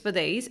 tips for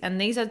these, and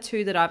these are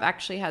 2 that I've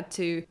actually had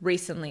to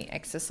recently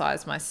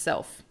exercise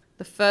myself.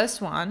 The first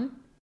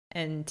one,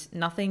 and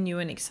nothing new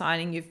and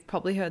exciting, you've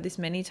probably heard this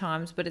many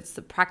times, but it's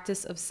the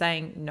practice of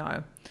saying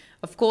no.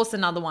 Of course,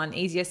 another one,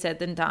 easier said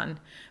than done,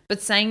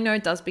 but saying no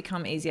does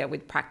become easier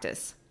with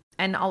practice.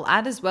 And I'll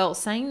add as well,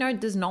 saying no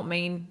does not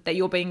mean that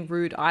you're being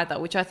rude either,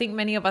 which I think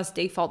many of us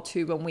default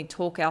to when we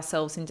talk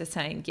ourselves into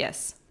saying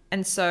yes.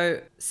 And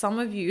so some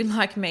of you,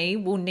 like me,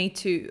 will need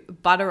to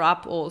butter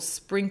up or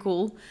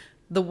sprinkle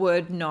the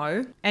word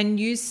no and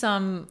use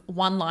some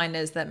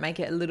one-liners that make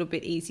it a little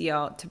bit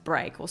easier to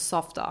break or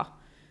softer.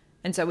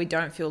 And so we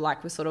don't feel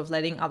like we're sort of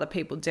letting other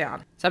people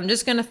down. So I'm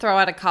just going to throw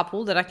out a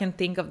couple that I can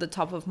think of the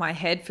top of my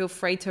head. Feel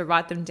free to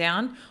write them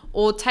down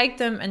or take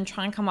them and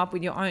try and come up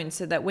with your own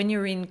so that when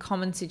you're in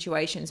common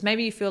situations,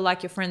 maybe you feel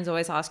like your friends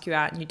always ask you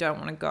out and you don't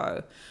want to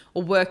go,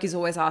 or work is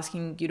always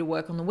asking you to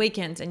work on the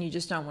weekends and you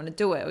just don't want to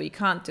do it or you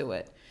can't do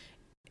it.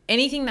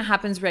 Anything that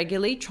happens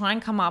regularly, try and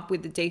come up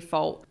with the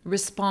default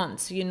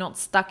response so you're not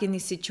stuck in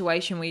this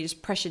situation where you're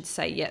just pressured to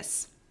say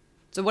yes.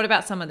 So what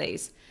about some of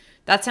these?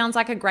 That sounds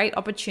like a great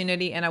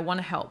opportunity and I want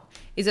to help.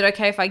 Is it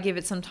okay if I give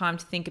it some time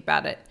to think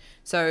about it?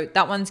 So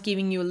that one's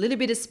giving you a little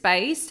bit of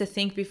space to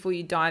think before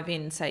you dive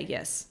in and say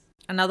yes.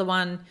 Another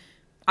one,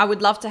 I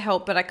would love to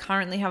help, but I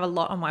currently have a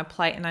lot on my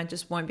plate and I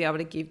just won't be able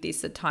to give this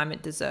the time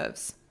it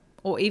deserves.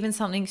 Or even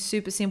something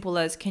super simple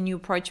as, can you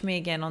approach me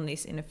again on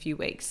this in a few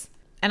weeks?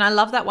 And I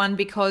love that one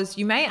because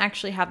you may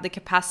actually have the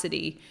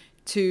capacity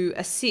to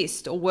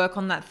assist or work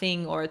on that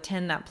thing or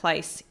attend that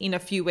place in a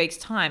few weeks'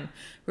 time.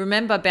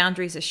 Remember,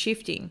 boundaries are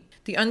shifting.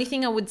 The only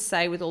thing I would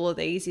say with all of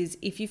these is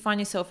if you find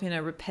yourself in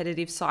a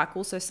repetitive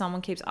cycle, so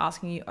someone keeps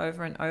asking you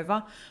over and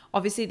over,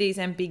 obviously these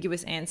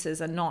ambiguous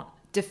answers are not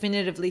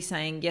definitively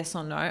saying yes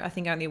or no. I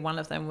think only one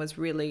of them was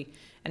really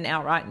an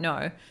outright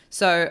no.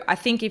 So I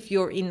think if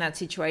you're in that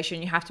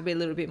situation, you have to be a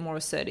little bit more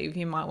assertive.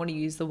 You might want to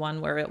use the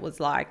one where it was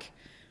like,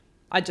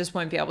 I just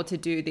won't be able to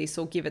do this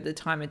or give it the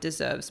time it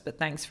deserves, but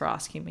thanks for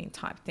asking me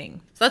type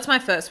thing. So that's my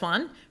first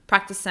one,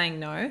 practice saying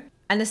no.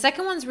 And the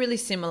second one's really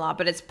similar,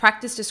 but it's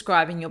practice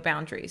describing your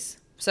boundaries.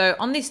 So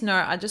on this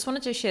note, I just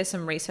wanted to share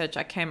some research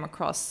I came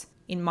across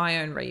in my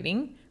own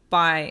reading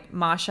by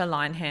Marsha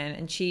Linehan,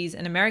 and she's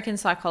an American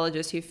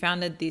psychologist who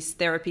founded this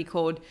therapy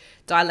called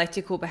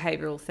dialectical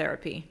behavioral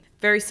therapy.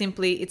 Very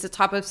simply, it's a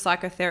type of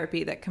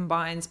psychotherapy that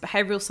combines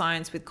behavioral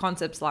science with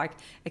concepts like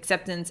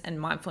acceptance and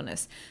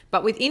mindfulness.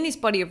 But within this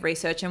body of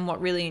research, and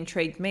what really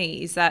intrigued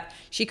me, is that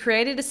she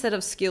created a set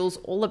of skills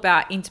all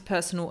about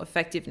interpersonal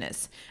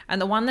effectiveness.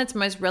 And the one that's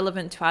most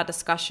relevant to our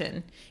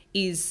discussion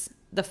is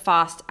the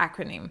FAST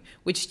acronym,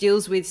 which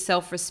deals with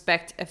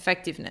self-respect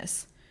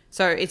effectiveness.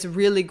 So it's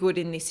really good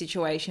in this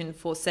situation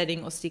for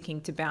setting or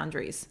sticking to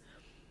boundaries.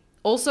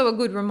 Also a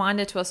good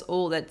reminder to us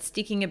all that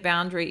sticking a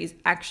boundary is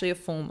actually a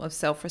form of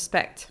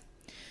self-respect.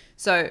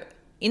 So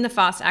in the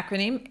FAST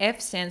acronym,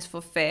 F stands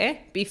for fair.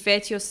 Be fair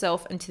to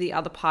yourself and to the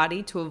other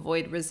party to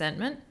avoid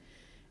resentment.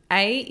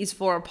 A is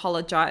for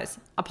apologize.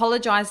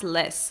 Apologize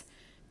less.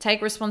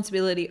 Take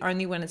responsibility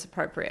only when it's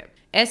appropriate.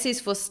 S is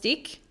for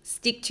stick.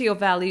 Stick to your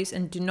values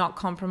and do not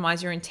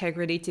compromise your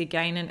integrity to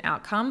gain an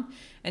outcome.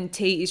 And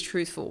T is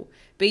truthful.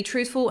 Be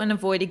truthful and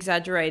avoid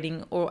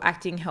exaggerating or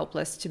acting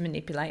helpless to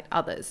manipulate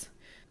others.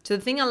 So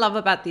the thing I love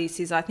about this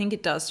is I think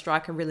it does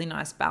strike a really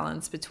nice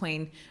balance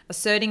between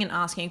asserting and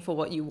asking for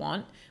what you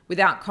want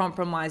without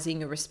compromising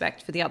your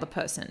respect for the other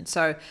person.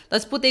 So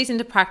let's put these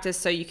into practice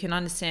so you can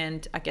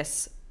understand, I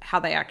guess, how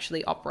they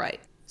actually operate.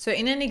 So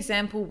in an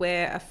example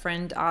where a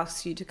friend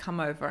asks you to come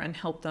over and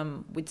help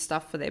them with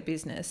stuff for their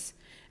business,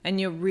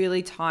 and you're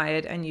really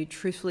tired and you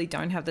truthfully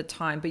don't have the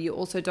time, but you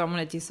also don't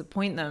want to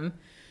disappoint them,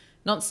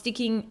 not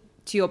sticking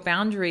to your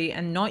boundary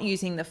and not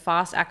using the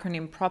FAST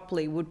acronym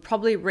properly would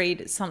probably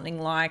read something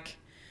like,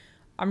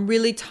 I'm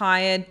really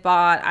tired,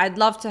 but I'd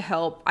love to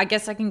help. I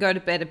guess I can go to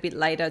bed a bit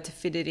later to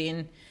fit it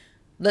in.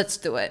 Let's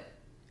do it.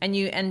 And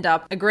you end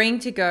up agreeing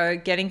to go,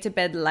 getting to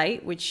bed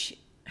late, which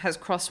has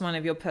crossed one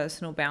of your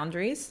personal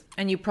boundaries.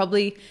 And you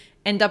probably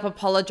end up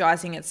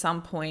apologizing at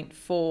some point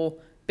for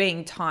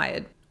being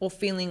tired or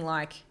feeling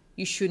like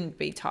you shouldn't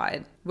be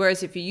tired.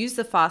 Whereas if you use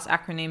the FAST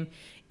acronym,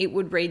 it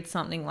would read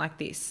something like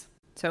this.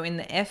 So in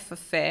the F for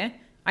fair,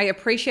 I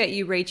appreciate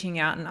you reaching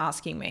out and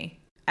asking me.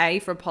 A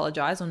for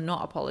apologize or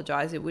not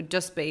apologize, it would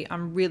just be,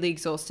 I'm really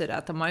exhausted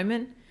at the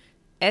moment.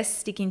 S,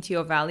 sticking to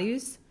your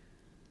values.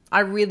 I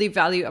really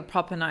value a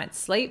proper night's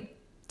sleep.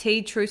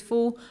 T,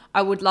 truthful,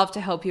 I would love to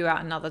help you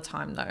out another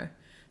time though.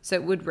 So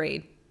it would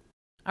read,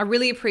 I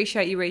really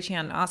appreciate you reaching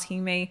out and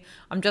asking me.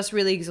 I'm just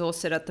really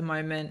exhausted at the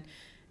moment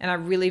and I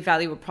really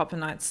value a proper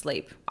night's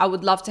sleep. I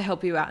would love to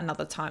help you out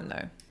another time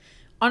though.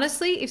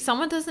 Honestly, if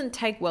someone doesn't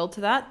take well to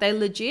that, they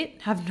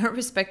legit have no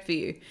respect for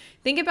you.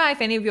 Think about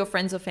if any of your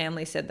friends or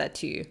family said that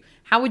to you.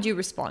 How would you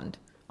respond?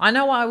 I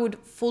know I would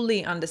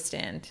fully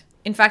understand.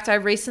 In fact, I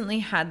recently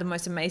had the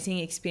most amazing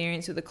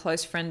experience with a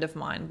close friend of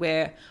mine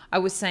where I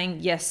was saying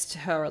yes to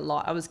her a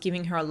lot. I was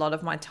giving her a lot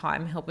of my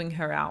time, helping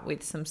her out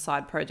with some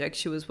side projects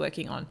she was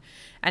working on.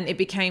 And it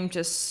became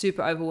just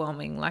super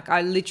overwhelming. Like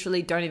I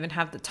literally don't even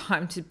have the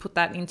time to put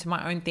that into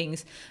my own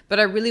things, but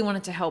I really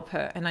wanted to help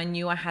her and I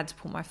knew I had to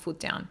put my foot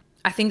down.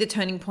 I think the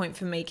turning point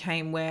for me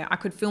came where I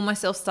could feel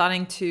myself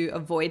starting to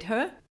avoid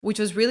her, which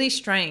was really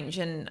strange.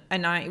 And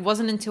it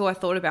wasn't until I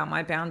thought about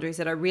my boundaries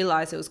that I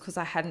realized it was because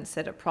I hadn't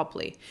set it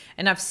properly.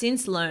 And I've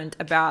since learned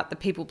about the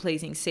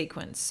people-pleasing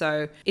sequence.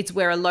 So it's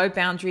where a low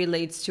boundary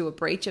leads to a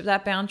breach of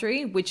that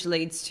boundary, which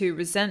leads to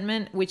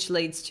resentment, which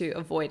leads to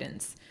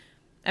avoidance.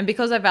 And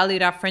because I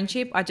valued our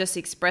friendship, I just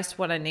expressed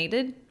what I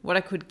needed, what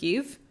I could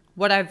give,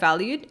 what I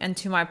valued, and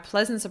to my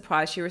pleasant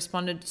surprise, she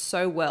responded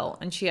so well.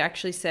 And she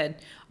actually said,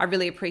 I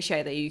really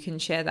appreciate that you can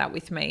share that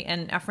with me.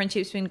 And our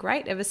friendship's been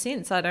great ever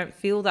since. I don't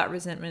feel that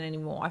resentment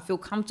anymore. I feel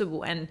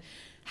comfortable and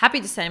happy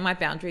to say my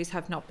boundaries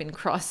have not been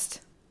crossed.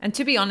 And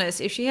to be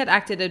honest, if she had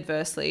acted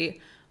adversely,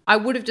 I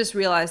would have just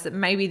realized that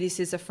maybe this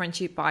is a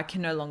friendship I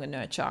can no longer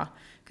nurture,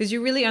 because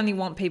you really only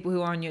want people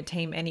who are on your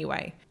team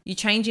anyway. You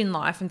change in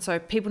life, and so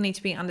people need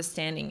to be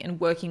understanding and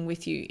working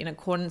with you in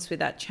accordance with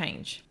that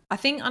change. I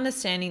think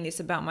understanding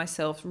this about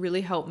myself really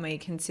helped me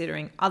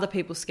considering other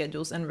people's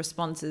schedules and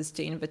responses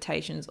to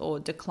invitations or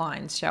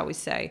declines, shall we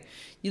say.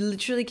 You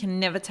literally can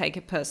never take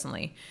it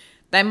personally.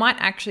 They might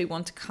actually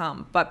want to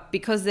come, but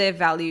because their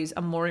values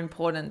are more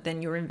important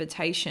than your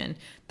invitation,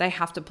 they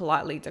have to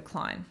politely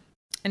decline.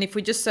 And if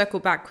we just circle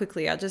back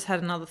quickly, I just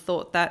had another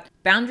thought that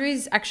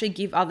boundaries actually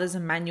give others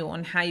a manual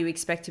on how you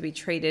expect to be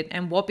treated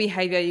and what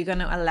behavior you're going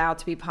to allow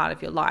to be part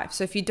of your life.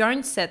 So if you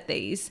don't set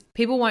these,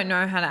 people won't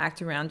know how to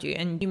act around you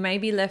and you may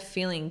be left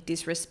feeling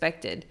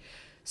disrespected.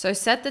 So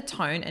set the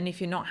tone, and if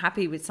you're not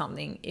happy with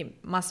something,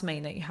 it must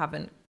mean that you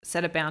haven't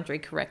set a boundary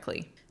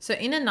correctly. So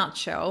in a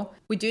nutshell,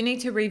 we do need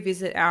to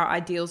revisit our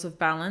ideals of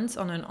balance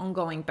on an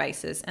ongoing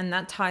basis, and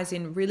that ties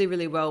in really,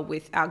 really well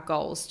with our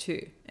goals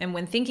too. And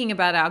when thinking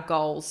about our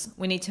goals,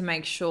 we need to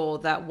make sure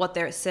that what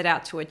they're set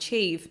out to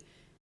achieve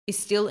is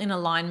still in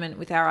alignment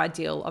with our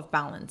ideal of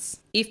balance.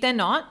 If they're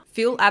not,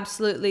 feel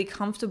absolutely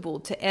comfortable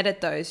to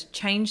edit those,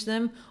 change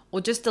them, or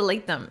just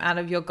delete them out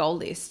of your goal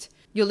list.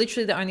 You're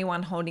literally the only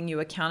one holding you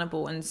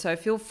accountable, and so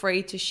feel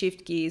free to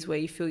shift gears where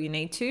you feel you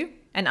need to,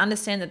 and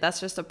understand that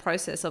that's just a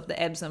process of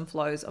the ebbs and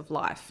flows of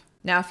life.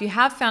 Now, if you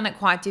have found it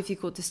quite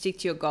difficult to stick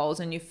to your goals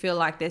and you feel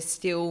like they're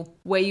still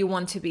where you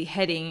want to be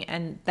heading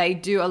and they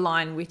do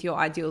align with your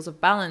ideals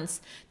of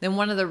balance, then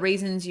one of the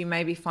reasons you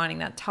may be finding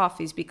that tough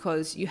is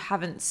because you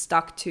haven't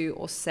stuck to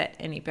or set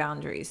any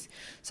boundaries.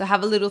 So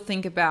have a little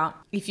think about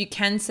if you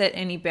can set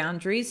any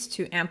boundaries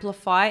to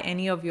amplify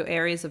any of your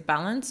areas of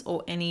balance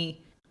or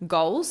any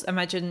goals.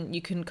 Imagine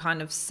you can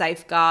kind of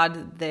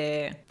safeguard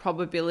their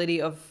probability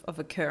of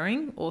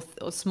occurring, or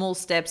small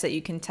steps that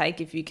you can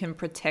take. If you can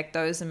protect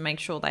those and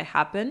make sure they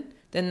happen,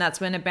 then that's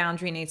when a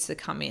boundary needs to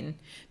come in.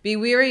 Be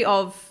wary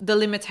of the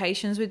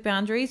limitations with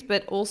boundaries,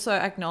 but also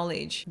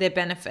acknowledge their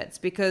benefits,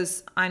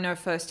 because I know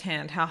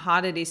firsthand how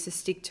hard it is to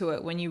stick to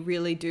it when you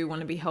really do want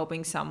to be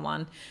helping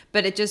someone,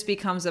 but it just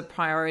becomes a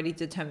priority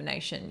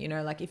determination. You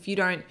know, like if you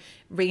don't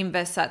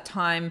reinvest that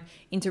time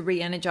into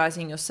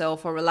re-energizing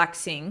yourself or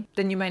relaxing,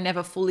 then you may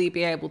never fully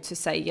be able to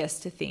say yes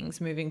to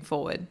things moving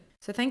forward.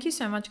 So thank you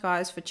so much,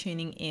 guys, for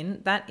tuning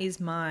in. That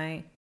is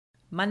my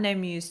Monday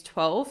Muse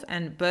 12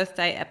 and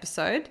birthday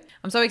episode.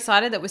 I'm so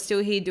excited that we're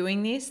still here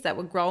doing this, that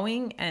we're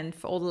growing, and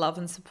for all the love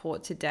and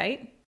support to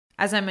date.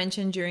 As I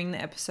mentioned during the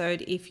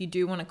episode, if you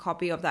do want a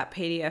copy of that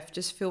PDF,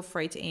 just feel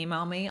free to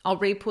email me. I'll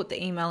re-put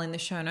the email in the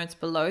show notes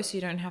below so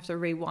you don't have to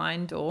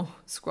rewind or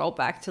scroll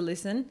back to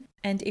listen.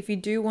 And if you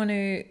do want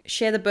to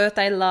share the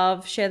birthday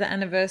love, share the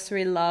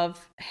anniversary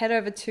love, head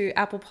over to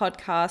Apple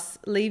Podcasts,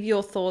 leave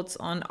your thoughts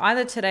on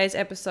either today's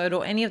episode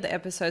or any of the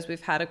episodes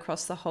we've had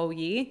across the whole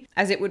year,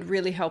 as it would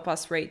really help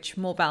us reach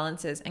more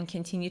balances and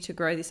continue to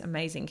grow this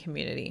amazing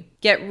community.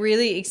 Get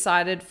really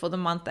excited for the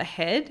month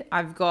ahead.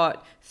 I've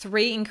got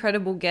 3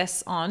 incredible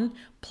guests on,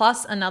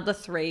 plus another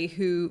 3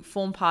 who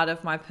form part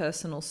of my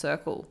personal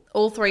circle.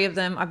 All 3 of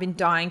them I've been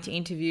dying to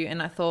interview,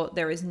 and I thought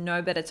there is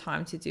no better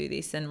time to do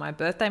this than my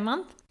birthday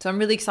month. So I'm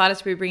really excited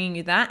to be bringing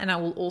you that, and I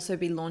will also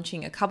be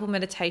launching a couple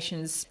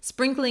meditations,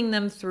 sprinkling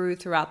them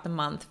throughout the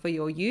month for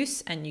your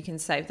use, and you can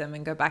save them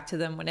and go back to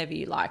them whenever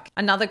you like.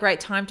 Another great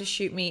time to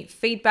shoot me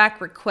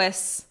feedback,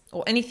 requests,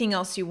 or anything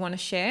else you want to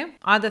share,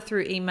 either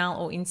through email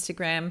or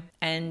Instagram.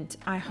 And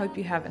I hope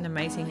you have an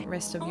amazing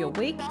rest of your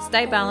week.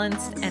 Stay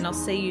balanced, and I'll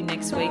see you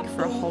next week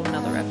for a whole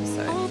nother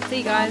episode. See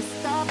you guys.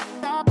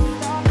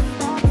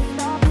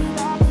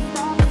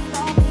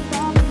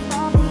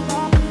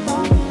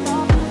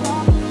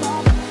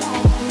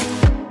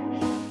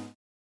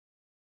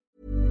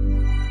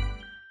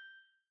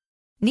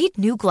 Need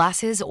new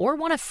glasses or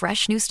want a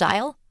fresh new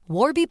style?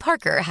 Warby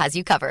Parker has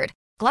you covered.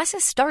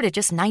 Glasses start at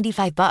just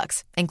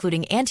 $95,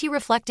 including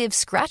anti-reflective,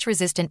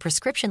 scratch-resistant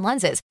prescription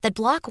lenses that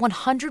block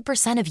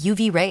 100% of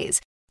UV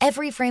rays.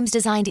 Every frame's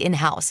designed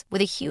in-house with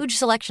a huge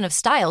selection of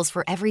styles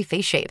for every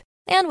face shape.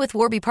 And with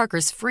Warby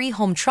Parker's free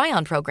home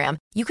try-on program,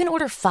 you can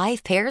order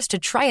 5 pairs to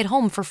try at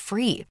home for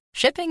free.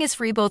 Shipping is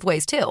free both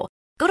ways, too.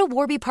 Go to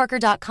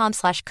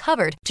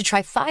warbyparker.com/covered to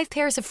try 5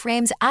 pairs of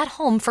frames at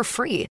home for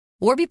free.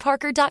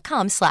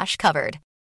 warbyparker.com/covered.